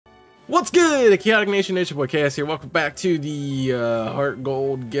What's good, Chaotic Nation? It's your boy KS here. Welcome back to the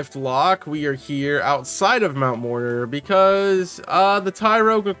HeartGold Gift-Lock. We are here outside of Mount Mortar because the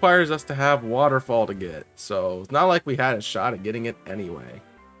Tyro requires us to have Waterfall to get. So it's not like we had a shot at getting it anyway.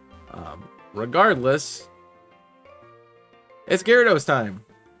 Regardless, it's Gyarados time.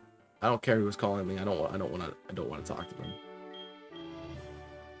 I don't care who's calling me. I don't want to talk to them.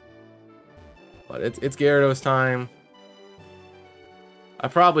 But it's Gyarados time. I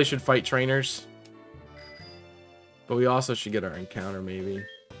probably should fight trainers, but we also should get our encounter maybe.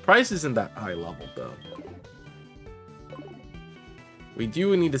 Price isn't that high level though. We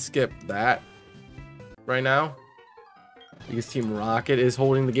do need to skip that right now because Team Rocket is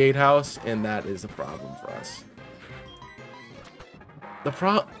holding the gatehouse, and that is a problem for us.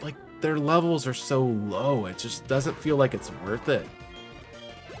 Like their levels are so low, it just doesn't feel like it's worth it.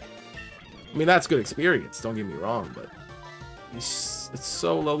 I mean, that's good experience, don't get me wrong, but it's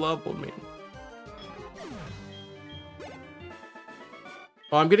so low level, man.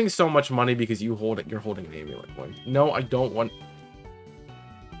 Oh, I'm getting so much money because you're holding an amulet coin. No, I don't want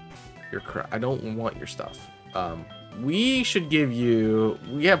your crap. I don't want your stuff. We should give you.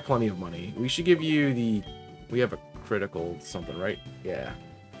 We have plenty of money. We should give you the. We have a critical something, right? Yeah.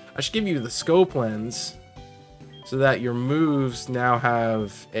 I should give you the scope lens, so that your moves now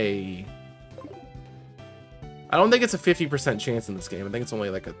have a. I don't think it's a 50% chance in this game. I think it's only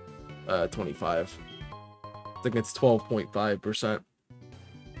like a 25. I think it's 12.5%.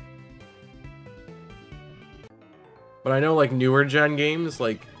 But I know like newer gen games,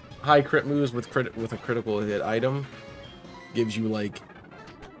 like high crit moves with a critical hit item gives you like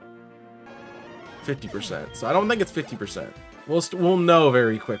 50%. So I don't think it's 50%. We'll know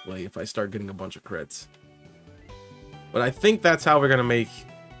very quickly if I start getting a bunch of crits. But I think that's how we're gonna make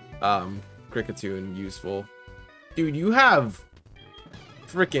Kricketune useful. Dude, you have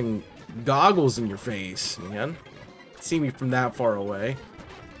freaking goggles in your face, man. See me from that far away.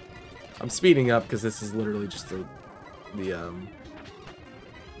 I'm speeding up because this is literally just the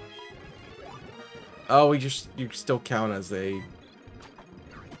oh, you still count as a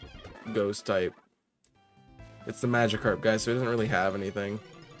ghost type. It's the Magikarp guy, so it doesn't really have anything.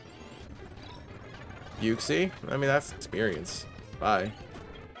 Uxie? I mean, that's experience. Bye.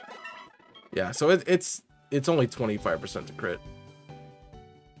 Yeah, so it's only 25% to crit.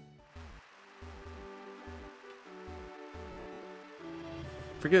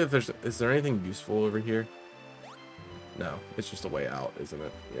 Forget if is there anything useful over here? No, it's just a way out, isn't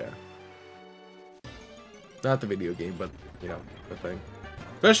it? Yeah. Not the video game, but, you know, the thing.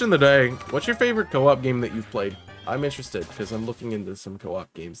 Question of the day, what's your favorite co-op game that you've played? I'm interested, because I'm looking into some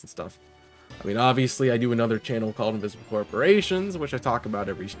co-op games and stuff. I mean, obviously, I do another channel called Invisible Corporations, which I talk about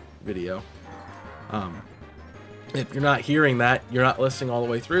every video. If you're not hearing that, you're not listening all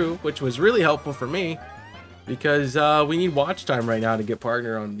the way through, which was really helpful for me, because we need watch time right now to get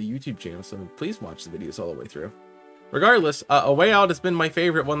partner on the YouTube channel, so please watch the videos all the way through. Regardless, A Way Out has been my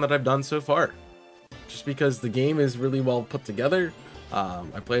favorite one that I've done so far, just because the game is really well put together.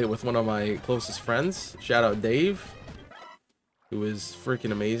 I played it with one of my closest friends, shout out Dave, who is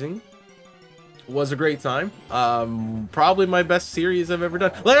freaking amazing. It was a great time. Probably my best series I've ever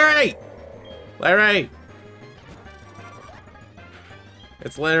done. Larry! Larry!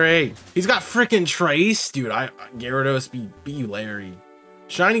 It's Larry. He's got freaking Trace. Dude, Gyarados be Larry.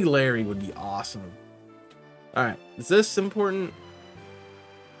 Shiny Larry would be awesome. Alright, is this important?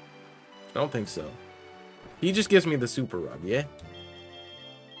 I don't think so. He just gives me the super rub, yeah?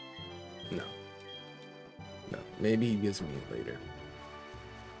 No. No, maybe he gives me it later.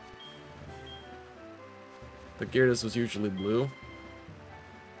 The Gyarados was usually blue.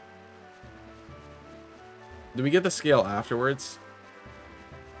 Do we get the scale afterwards?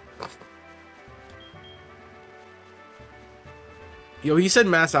 Yo, he said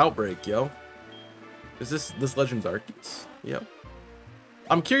mass outbreak, yo. Is this Legends Arceus? Yep.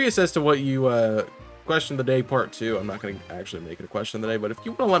 I'm curious as to what you question of the day part 2. I'm not gonna actually make it a question of the day, but if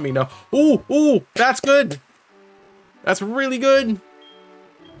you want to let me know. Ooh, that's good. That's really good.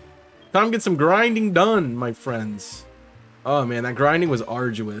 Time to get some grinding done, my friends. Oh man, that grinding was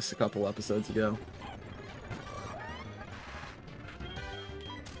arduous a couple episodes ago.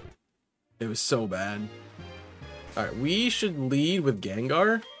 It was so bad. Alright, we should lead with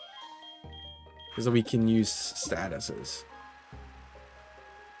Gengar, because we can use statuses.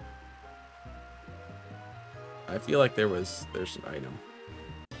 I feel like there's an item.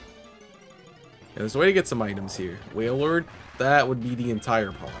 And there's a way to get some items here. Wailord, that would be the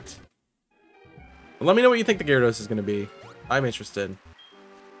entire pot. But let me know what you think the Gyarados is going to be. I'm interested.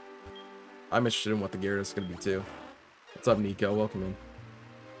 I'm interested in what the Gyarados is going to be too. What's up, Nico? Welcome in.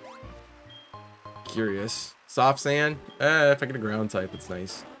 curious. Soft sand? If I get a ground type, it's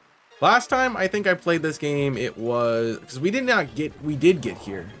nice. Last time I think I played this game, it was because we did get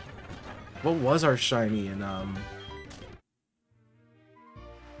here. What was our shiny in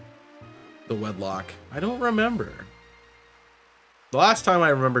the wedlock? I don't remember. The last time I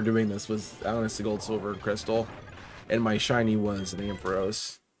remember doing this was honestly gold, silver, crystal, and my shiny was an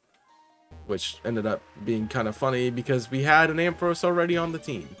Ampharos, which ended up being kind of funny because we had an Ampharos already on the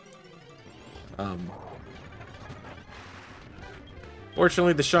team.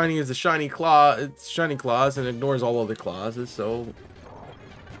 Fortunately, the shiny is a shiny claw. It's shiny claws and ignores all other clauses. So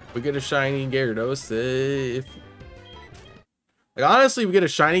we get a shiny Gyarados. If like honestly, we get a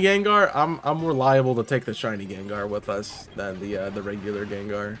shiny Gengar, I'm more liable to take the shiny Gengar with us than the regular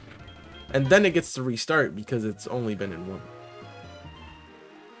Gengar, and then it gets to restart because it's only been in one.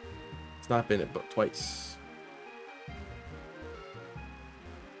 It's not been it but twice.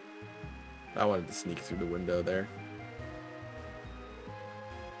 I wanted to sneak through the window there.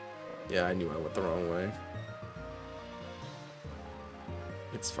 Yeah, I knew I went the wrong way.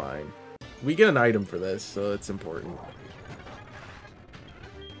 It's fine. We get an item for this, so it's important.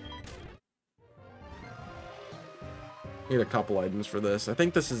 Need a couple items for this. I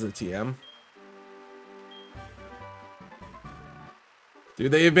think this is a TM.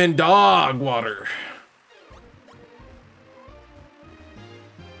 Dude, they've been dog water.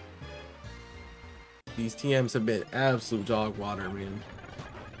 These TMs have been absolute dog water, man.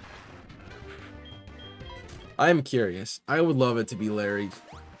 I'm curious. I would love it to be Larry.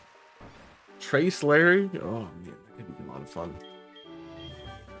 Trace Larry? Oh, man, that could be a lot of fun.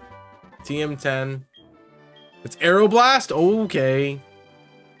 TM10. It's Aeroblast? Okay.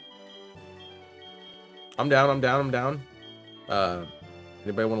 I'm down. Anybody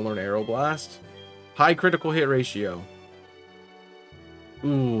want to learn Aeroblast? High critical hit ratio.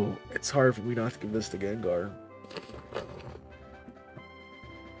 Ooh, it's hard for me not to give this to Gengar.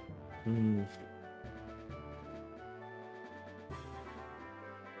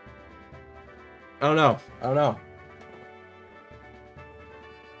 I don't know.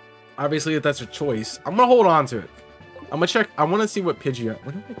 Obviously, if that's a choice, I'm gonna hold on to it. I'm gonna check. I want to see what Pidgeot.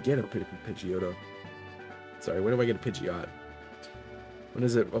 When do I get a Pidgeotto? Sorry, when do I get a Pidgeot? When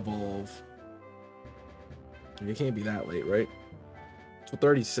does it evolve? It can't be that late, right? So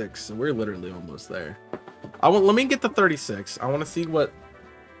 36. So we're literally almost there. Let me get the 36. I want to see what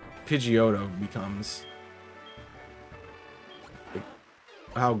Pidgeotto becomes. Like,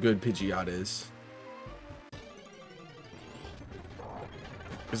 how good Pidgeot is.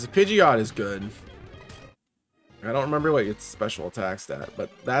 Because the Pidgeot is good. I don't remember what its special attack stat, but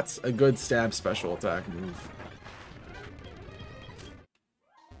that's a good stab special attack move.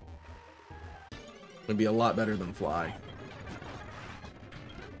 It'd be a lot better than Fly.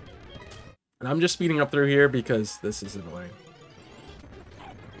 And I'm just speeding up through here because this is annoying.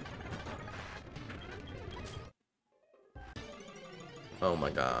 Oh my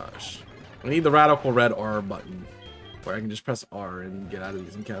gosh. I need the Radical Red R button, where I can just press R and get out of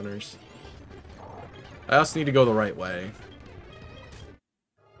these encounters. I also need to go the right way.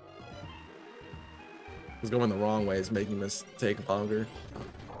 Because going the wrong way is making this take longer.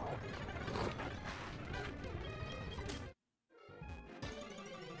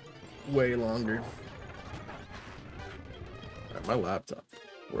 Way longer. Alright, my laptop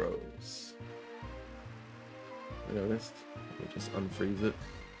froze. I noticed. Let me just unfreeze it.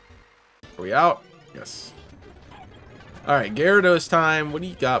 Are we out? Yes. Alright, Gyarados time. What do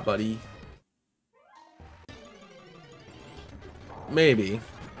you got, buddy? Maybe.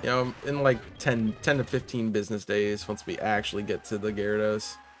 You know, in like 10 to 15 business days, once we actually get to the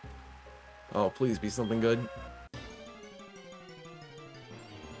Gyarados. Oh, please be something good.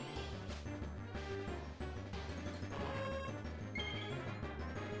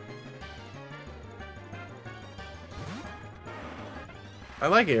 I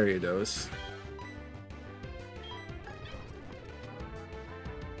like Ariados.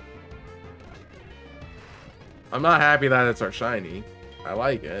 I'm not happy that it's our shiny. I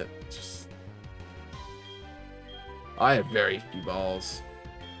like it. Just I have very few balls.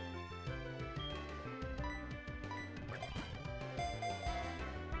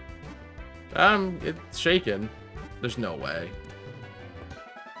 It's shaken. There's no way.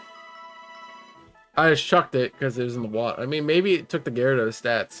 I just chucked it because it was in the water. I mean, maybe it took the Gyarados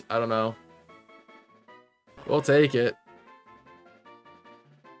stats. I don't know. We'll take it.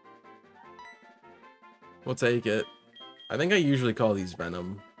 We'll take it. I think I usually call these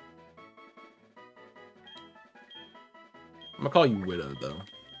Venom. I'm gonna call you Widow, though.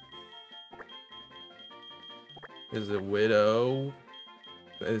 Is it Widow?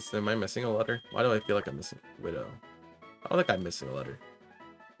 Am I missing a letter? Why do I feel like I'm missing Widow? I don't think I'm missing a letter.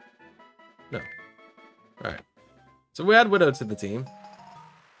 No. Alright. So we add Widow to the team.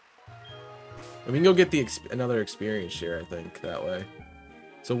 And we can go get the another experience share, I think, that way.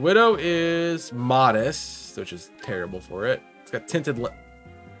 So Widow is modest, which is terrible for it. It's got tinted lens.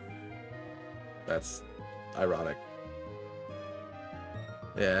 That's ironic.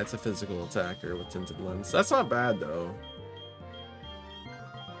 Yeah, it's a physical attacker with tinted lens. That's not bad, though.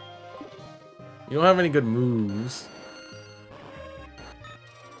 You don't have any good moves.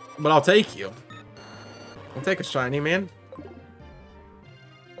 But I'll take you. I'll take a shiny, man.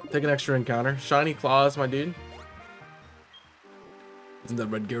 Take an extra encounter. Shiny claws, my dude. Isn't that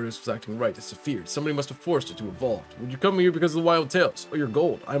red Gyarados was acting right? It's feared. Somebody must have forced it to evolve. Would you come here because of the wild tales? Oh, you're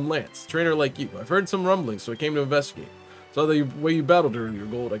gold. I'm Lance, trainer like you. I've heard some rumblings, so I came to investigate. Saw the way you battled earlier,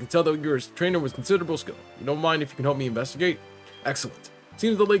 Gold. I can tell that your trainer was considerable skill. You don't mind if you can help me investigate? Excellent.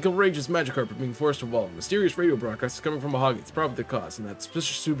 Seems the Lake of Rage is Magikarp being forced to evolve. Mysterious radio broadcast is coming from Mahogany. It's probably the cause in that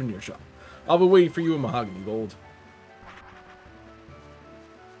suspicious souvenir shop. I'll be waiting for you in Mahogany, Gold.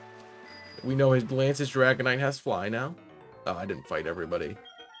 We know his Lance's Dragonite has Fly now. Oh, I didn't fight everybody.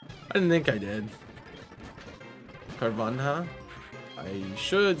 I didn't think I did. Carvanha. I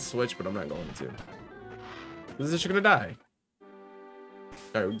should switch, but I'm not going to. This is gonna die.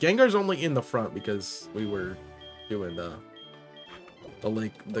 Alright, Gengar's only in the front because we were doing the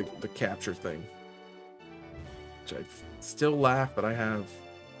capture thing. Which I still laugh, but I have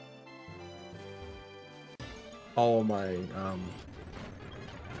all of my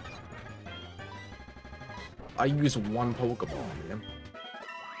I use one Pokeball, man.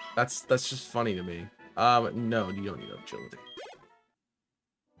 That's just funny to me. No, you don't need agility.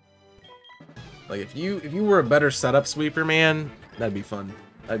 Like if you were a better setup sweeper, man, that'd be fun.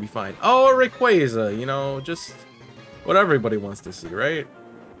 That'd be fine. Oh, a Rayquaza, you know, just what everybody wants to see, right?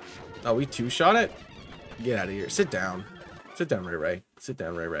 Oh, we two-shot it? Get out of here. Sit down. Sit down, Ray Ray. Sit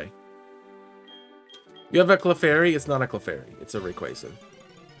down, Ray Ray. You have a Clefairy? It's not a Clefairy. It's a Rayquaza.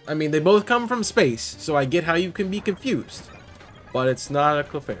 I mean, they both come from space, so I get how you can be confused. But it's not a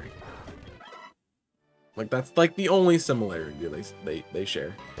Clefairy. Like, that's like the only similarity they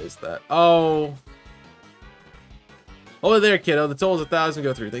share is that. Oh. Oh, there, kiddo. The toll's 1,000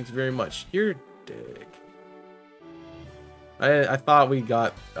 go through. Thanks very much. You're dick. I thought we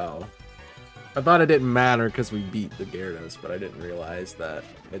got. Oh. I thought it didn't matter because we beat the Gyarados, but I didn't realize that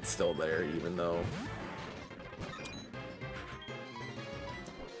it's still there, even though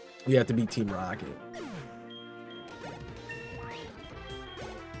we have to beat Team Rocket.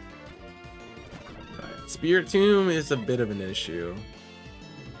 Right. Spirit Tomb is a bit of an issue.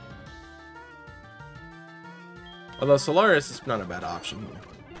 Although Solaris is not a bad option here.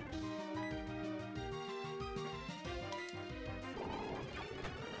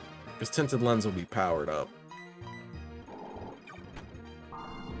 Because Tinted Lens will be powered up.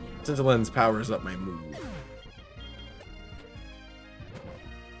 Tinted Lens powers up my move.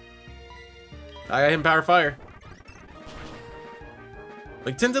 I got him Power Fire.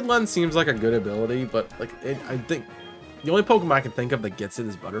 Like, Tinted Lens seems like a good ability, but like I think the only Pokemon I can think of that gets it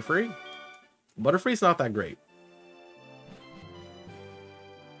is Butterfree. Butterfree's not that great.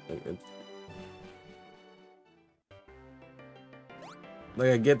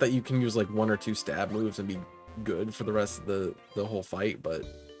 Like, I get that you can use like 1 or 2 stab moves and be good for the rest of the whole fight, but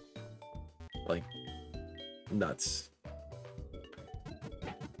like, nuts.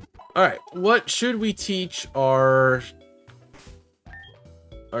 All right, what should we teach our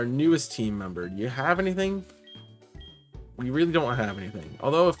newest team member? Do you have anything? We really don't have anything.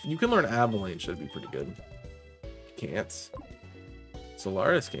 Although if you can learn Avalanche, that'd be pretty good. You can't.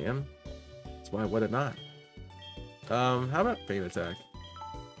 Solaris can. That's why would it not? How about Feint Attack?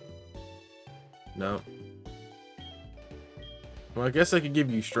 No. Well, I guess I could give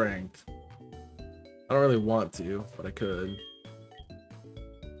you Strength. I don't really want to, but I could.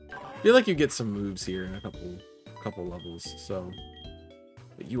 I feel like you get some moves here in a couple levels, so.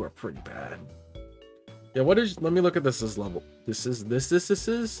 But you are pretty bad. Yeah, what is? Let me look at this as level. This is.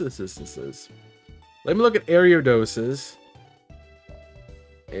 Let me look at Ariadoses.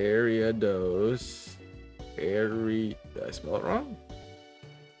 Ariados. Did I spell it wrong?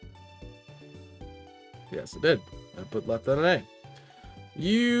 Yes, it did. I put left on an A.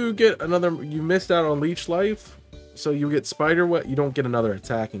 You get another. You missed out on Leech Life, so you get Spider Web. You don't get another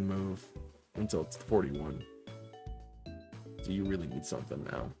attacking move until it's 41. So you really need something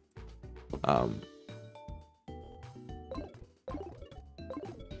now.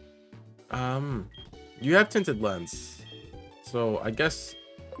 You have Tinted Lens, so I guess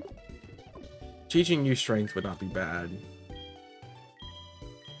teaching you Strength would not be bad.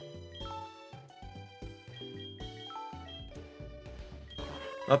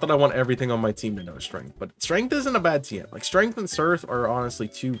 Not that I want everything on my team to know strength, but strength isn't a bad TM. Like, strength and surf are honestly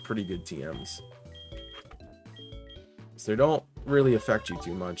two pretty good TMs. So they don't really affect you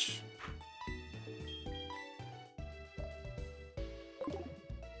too much.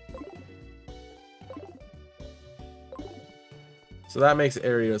 So that makes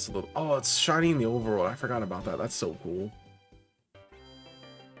areas a little... Oh, it's shiny in the overworld. I forgot about that. That's so cool.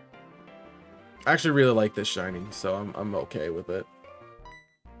 I actually really like this shiny, so I'm okay with it.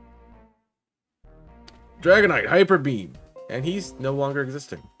 Dragonite, Hyper Beam. And he's no longer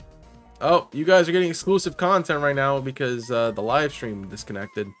existing. Oh, you guys are getting exclusive content right now because the live stream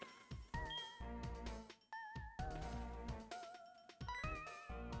disconnected.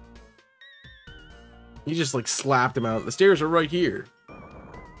 You just like slapped him out. The stairs are right here.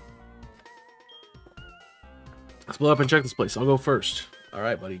 Split up and check this place. I'll go first. All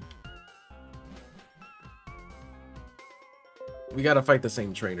right, buddy. We gotta fight the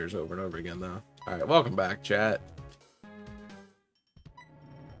same trainers over and over again, though. All right, welcome back, chat.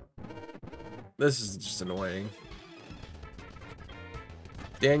 This is just annoying.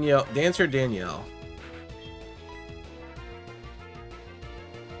 Danielle, Dancer Danielle.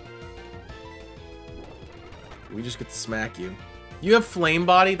 We just get to smack you. You have flame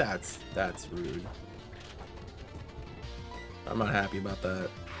body? That's rude. I'm not happy about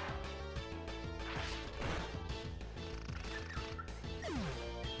that.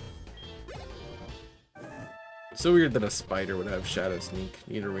 So weird that a spider would have Shadow Sneak.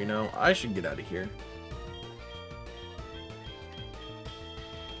 Need a Reno. I should get out of here.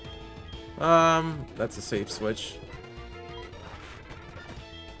 That's a safe switch.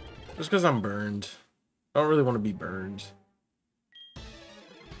 Just because I'm burned. I don't really want to be burned.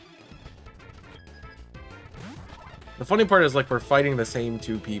 The funny part is, like, we're fighting the same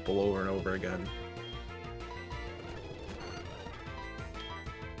two people over and over again.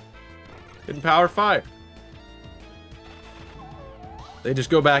 Hidden Power Fire. They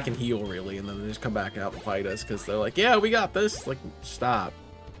just go back and heal, really, and then they just come back out and fight us because they're like, yeah, we got this. Like, stop.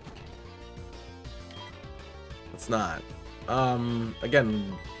 It's not.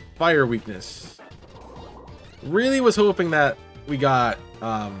 Again, fire weakness. Really was hoping that we got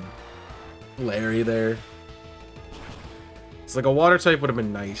Larry there. It's like a water type would have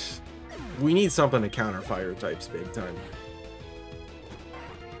been nice. We need something to counter fire types big time.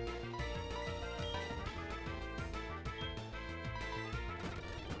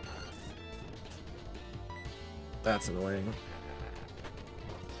 That's annoying.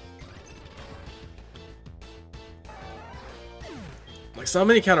 Like,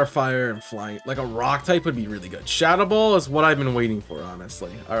 somebody counter fire and flying. Like, a rock type would be really good. Shadow Ball is what I've been waiting for,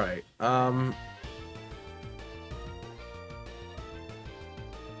 honestly. Alright. I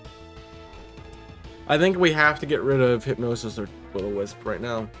think we have to get rid of Hypnosis or Will-O-Wisp right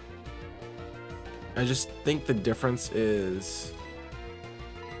now. I just think the difference is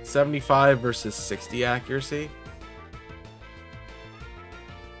 75 versus 60 accuracy.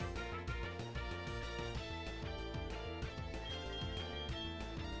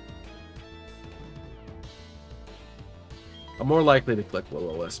 I'm more likely to click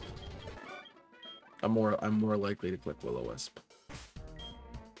Will-O-Wisp. I'm more likely to click Will-O-Wisp.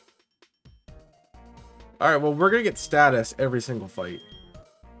 Alright, well, we're gonna get status every single fight.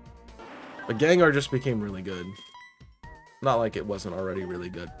 But Gengar just became really good. Not like it wasn't already really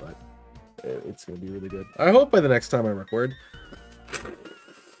good, but it's gonna be really good. I hope by the next time I record,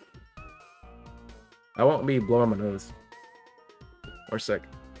 I won't be blowing my nose. Or sick.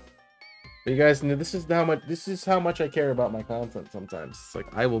 But you guys know this is how much I care about my content sometimes. It's like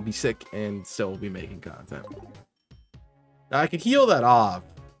I will be sick and still be making content. Now I could heal that off.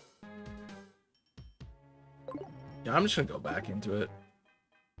 Yeah, I'm just gonna go back into it.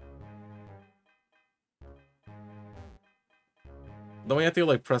 Don't we have to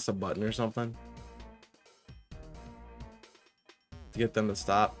like press a button or something to get them to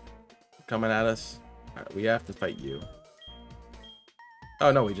stop coming at us? All right, we have to fight you.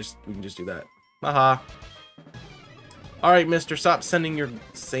 Oh no, we can just do that. Haha. All right, mister, stop sending your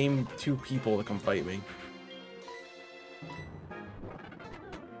same two people to come fight me.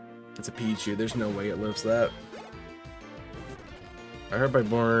 It's a Pichu. There's no way it lives that. I heard by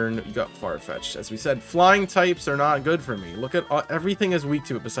Born, you got Farfetch'd. As we said, flying types are not good for me. Look at everything is weak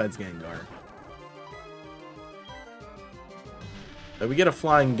to it besides Gengar. We get a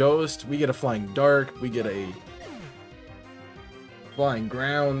flying ghost, we get a flying dark, we get a flying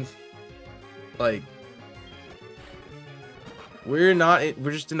ground. Like, we're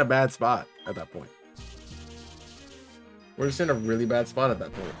just in a bad spot at that point. We're just in a really bad spot at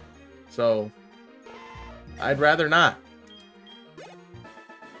that point. So, I'd rather not.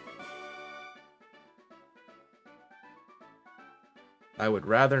 I would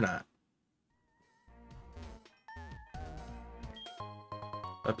rather not.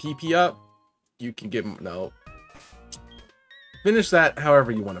 A PP up. You can give... No. Finish that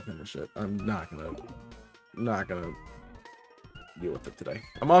however you want to finish it. I'm not gonna deal with it today.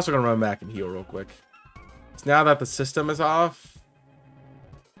 I'm also gonna run back and heal real quick. So now that the system is off,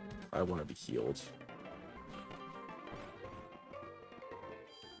 I want to be healed.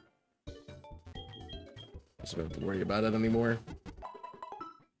 Just don't have to worry about it anymore.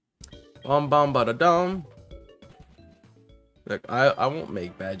 Bum bum ba da dum. Look, I won't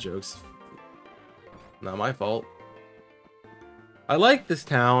make bad jokes. Not my fault. I like this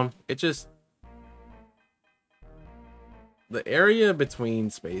town. It just... The area between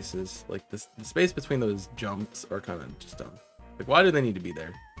spaces, like the space between those jumps are kind of just dumb. Like, why do they need to be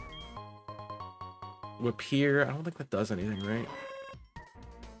there? Whip here. I don't think that does anything, right?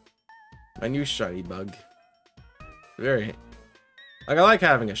 My new shiny bug. Very... Like, I like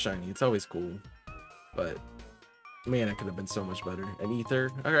having a shiny. It's always cool. But... Man, it could have been so much better. An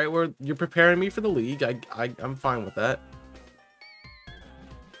ether. Alright, well, you're preparing me for the league. I'm fine with that.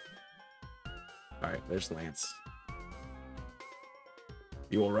 Alright, there's Lance.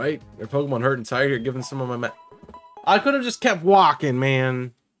 You alright? Your Pokemon hurt and tired. You're giving some of my I could have just kept walking,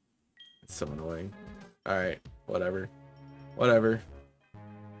 man. It's so annoying. Alright, whatever. Whatever.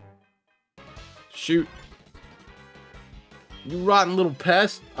 Shoot. You rotten little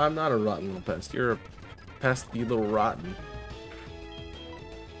pest. I'm not a rotten little pest. You're a pest, you little rotten.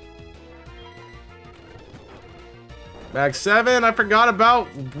 Mag 7, I forgot about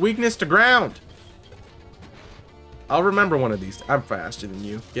weakness to ground. I'll remember one of these. I'm faster than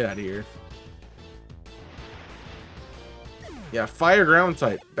you. Get out of here. Yeah, fire ground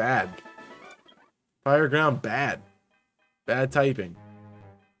type. Bad. Fire ground, bad. Bad typing.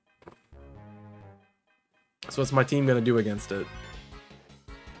 So what's my team gonna do against it?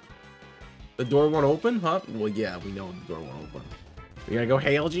 The door won't open? Huh? Well, yeah, we know the door won't open. We're gonna go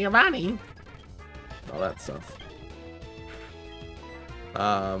Hail Giovanni. All that stuff.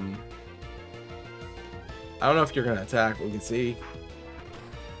 I don't know if you're gonna attack. We can see.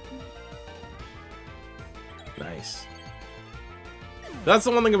 Nice. That's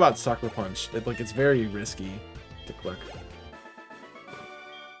the one thing about Sucker Punch. It's very risky to click.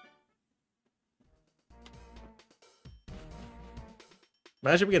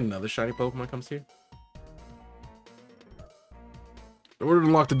 Imagine we get another shiny Pokemon comes here. In order to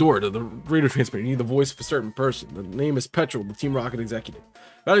unlock the door to the radio transmitter, you need the voice of a certain person. The name is Petrol, the Team Rocket executive.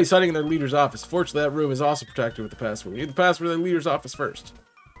 Bounty's hiding in their leader's office. Fortunately, that room is also protected with the password. You need the password to the leader's office first.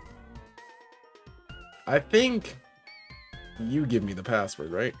 I think you give me the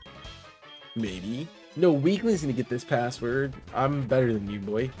password, right? Maybe. No weaklings to get this password. I'm better than you,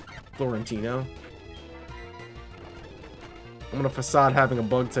 boy. Florentino. I'm gonna facade having a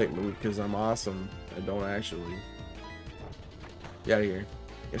bug type move because I'm awesome. I don't actually. Get out of here.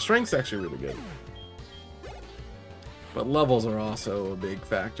 Yeah, strength's actually really good. But levels are also a big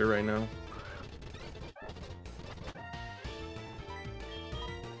factor right now.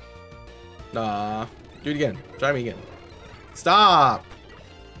 Nah. Do it again. Try me again. Stop!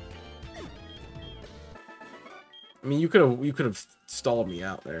 I mean, you could have stalled me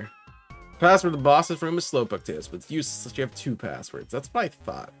out there. Password of the boss's room is Slowpoke Tails, but it's useless since you have 2 passwords. That's what I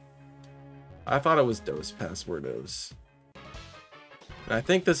thought. I thought it was Dose Passwordos. And I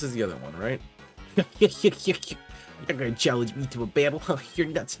think this is the other one, right? You're gonna challenge me to a battle? You're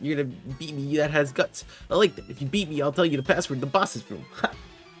nuts. You're gonna beat me, that has guts. I like that. If you beat me, I'll tell you the password of the boss's room.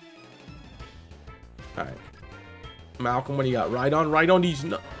 Alright. Malcolm, what do you got? Rhydon these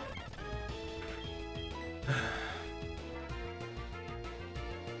nuts.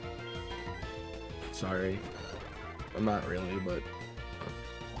 Sorry. I'm not really, but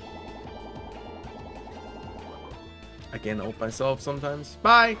I can't help myself sometimes.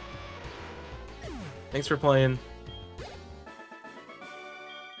 Bye! Thanks for playing.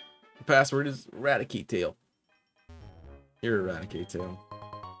 The password is Eradicate Tail. You're Eradicate Tail.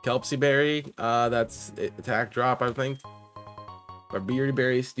 Kelpsy Berry, that's attack drop, I think. Barberry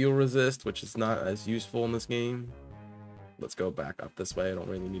Berry, Steel Resist, which is not as useful in this game. Let's go back up this way. I don't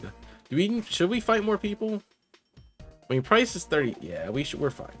really need to. Should we fight more people? I mean, price is 30. Yeah, we're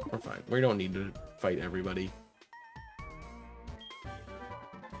fine. We're fine. We don't need to fight everybody.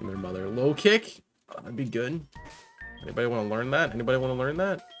 And their mother. Low kick? Oh, that'd be good. Anybody want to learn that? Anybody want to learn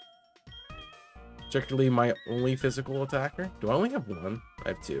that? Particularly my only physical attacker. Do I only have 1? I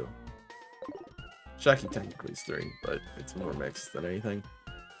have 2. Chucky technically is 3, but it's more mixed than anything.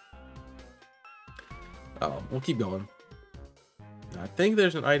 Oh, we'll keep going. I think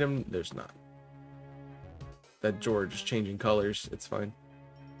there's an item. There's not. that George is changing colors. It's fine.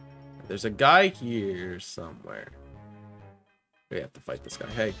 There's a guy here somewhere. We have to fight this guy.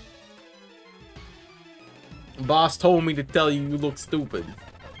 Hey. Boss told me to tell you you look stupid.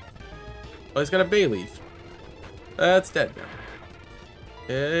 Oh, he's got a bay leaf. It's dead now.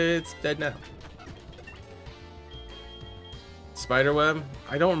 It's dead now. Spiderweb.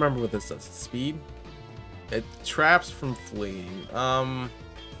 I don't remember what this does. Speed. It traps from fleeing.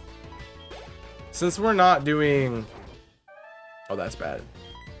 Since we're not doing... Oh, that's bad.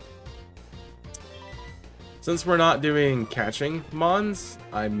 Since we're not doing catching mons,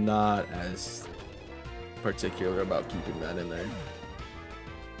 I'm not as particular about keeping that in there.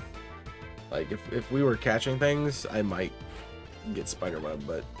 Like, if we were catching things, I might get Spiderweb,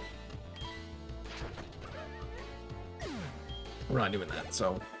 but we're not doing that,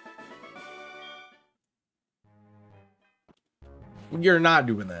 so you're not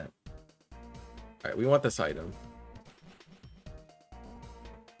doing that. Alright, we want this item.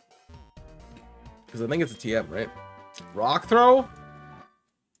 Because I think it's a TM, right? Rock throw?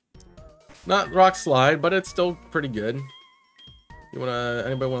 Not rock slide, but it's still pretty good.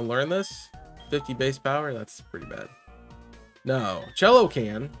 Anybody wanna learn this? 50 base power? That's pretty bad. No. Cello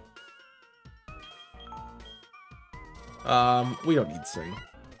can. We don't need Sing.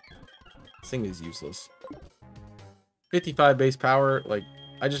 Sing is useless. 55 base power, like,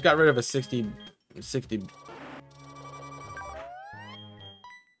 I just got rid of a 60. Just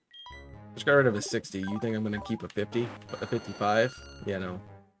got rid of a 60. You think I'm gonna keep a 50? A 55? Yeah, no.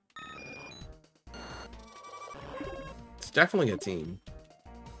 It's definitely a team.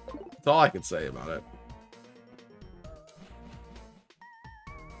 That's all I can say about it.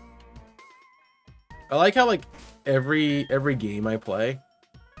 I like how, like, every game I play,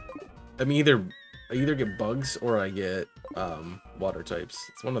 I either get bugs or I get water types.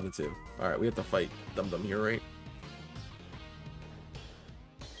 It's one of the two. All right, we have to fight Dum Dum here, right?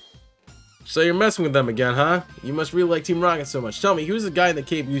 So you're messing with them again, huh? You must really like Team Rocket so much. Tell me, who's the guy in the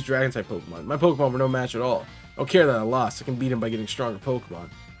cave who used Dragon type Pokemon? My Pokemon were no match at all. I don't care that I lost. I can beat him by getting stronger Pokemon.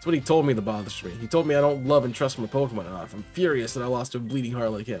 That's what he told me that bothers me. He told me I don't love and trust my Pokemon enough. I'm furious that I lost to a bleeding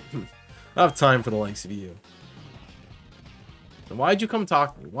heart like him. I have time for the likes of you. And why'd you come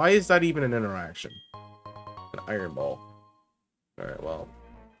talk to me? Why is that even an interaction? An Iron Ball. Alright, well,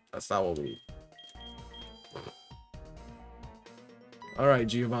 that's not what we... Alright,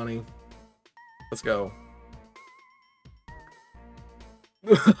 Giovanni. Let's go.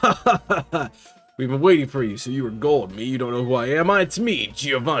 We've been waiting for you, so you were gold. Me, you don't know who I am? It's me,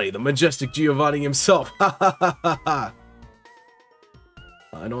 Giovanni, the majestic Giovanni himself. I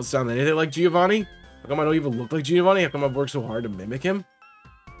don't sound anything like Giovanni. How come I don't even look like Giovanni? How come I've worked so hard to mimic him?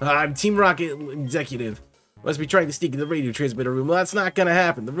 I'm Team Rocket executive. Must be trying to sneak in the radio transmitter room. Well, that's not gonna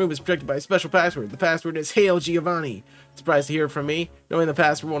happen. The room is protected by a special password. The password is Hail Giovanni. Surprised to hear from me? Knowing the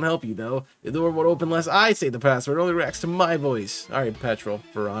password won't help you, though. The door won't open unless I say the password. It only reacts to my voice. Alright, Petrol.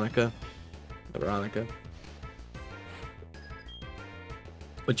 Veronica.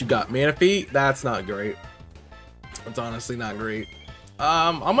 What you got? Manaphy? That's not great. That's honestly not great.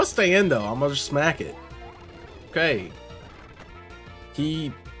 I'm gonna stay in, though. I'm gonna just smack it. Okay.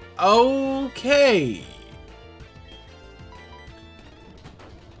 Okay.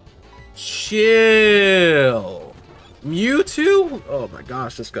 Chill. Mewtwo? Oh my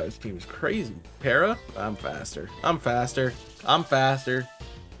gosh, this guy's team is crazy. Para? I'm faster. I'm faster than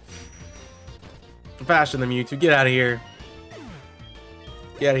Mewtwo. Get out of here.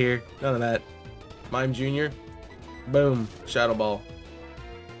 Get out of here. None of that. Mime Jr. Boom. Shadow Ball.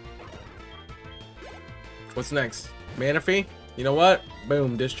 What's next? Manaphy? You know what?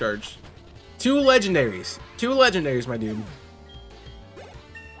 Boom. Discharge. Two legendaries, my dude.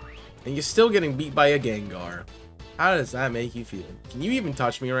 And you're still getting beat by a Gengar. How does that make you feel? Can you even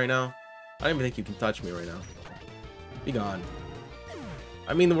touch me right now? I don't even think you can touch me right now. Be gone.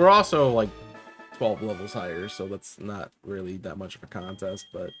 I mean, we're also like 12 levels higher, so that's not really that much of a contest,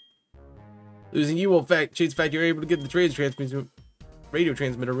 but losing you will change the fact you're able to get the radio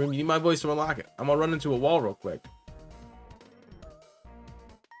transmitter room. You need my voice to unlock it. I'm gonna run into a wall real quick.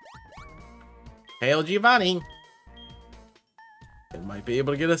 Hail Giovanni. It might be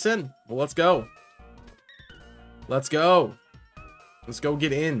able to get us in. Well, let's go. Let's go. Let's go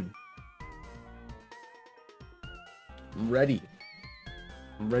get in. I'm ready.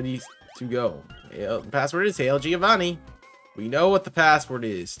 I'm ready to go. The password is Hail Giovanni. We know what the password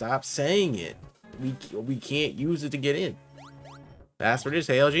is. Stop saying it. We can't use it to get in. Password is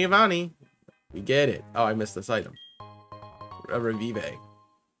Hail Giovanni. We get it. Oh, I missed this item. Revive.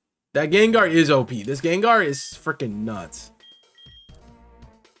 That Gengar is OP. This Gengar is freaking nuts.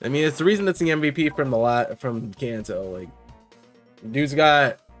 I mean, it's the reason it's the MVP from Kanto. Like, dude's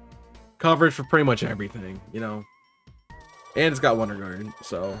got coverage for pretty much everything, you know, and it's got Wonder Guard,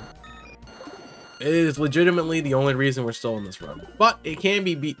 so it is legitimately the only reason we're still in this run. But it can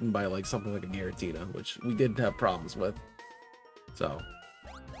be beaten by like something like a Giratina, which we did have problems with. So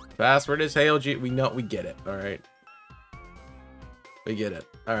password is Hail G. We know, we get it. All right, we get it.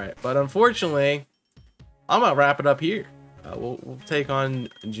 All right, but unfortunately, I'm gonna wrap it up here. We'll take on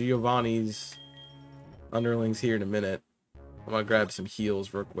Giovanni's underlings here in a minute. I'm gonna grab some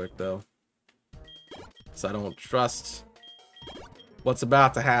heals real quick though, so I don't trust what's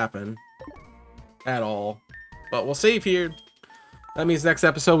about to happen at all. But we'll save here. That means next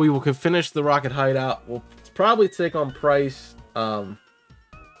episode we will finish the Rocket Hideout. We'll probably take on Price, and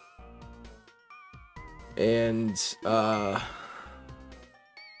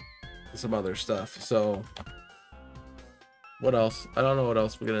some other stuff. So what else? I don't know what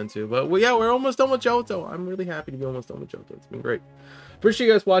else we're getting into, but yeah, we're almost done with Johto. I'm really happy to be almost done with Johto. It's been great. Appreciate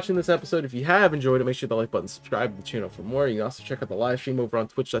you guys watching this episode. If you have enjoyed it, make sure the like button, subscribe to the channel for more. You can also check out the live stream over on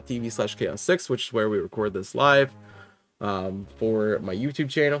twitch.tv/chaos6, which is where we record this live for my YouTube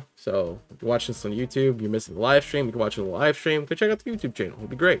channel. So if you're watching this on YouTube, you're missing the live stream, you can watch it on the live stream. Go check out the YouTube channel. It'll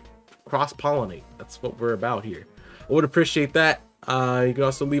be great. Cross-pollinate. That's what we're about here. I would appreciate that. You can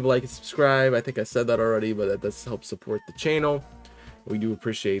also leave a like and subscribe. I think I said that already, but that does help support the channel. We do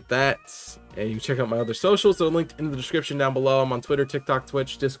appreciate that. And you can check out my other socials. They're linked in the description down below. I'm on Twitter, TikTok,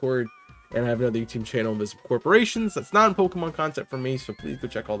 Twitch, Discord, and I have another YouTube channel, Invisible Corporations. That's non-Pokemon content for me, so please go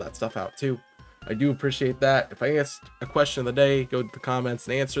check all that stuff out too. I do appreciate that. If I asked a question of the day, go to the comments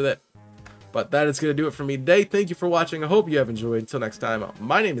and answer that. But that is going to do it for me today. Thank you for watching. I hope you have enjoyed. Until next time,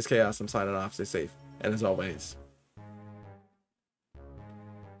 my name is Chaos. I'm signing off. Stay safe. And as always,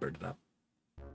 bird it up.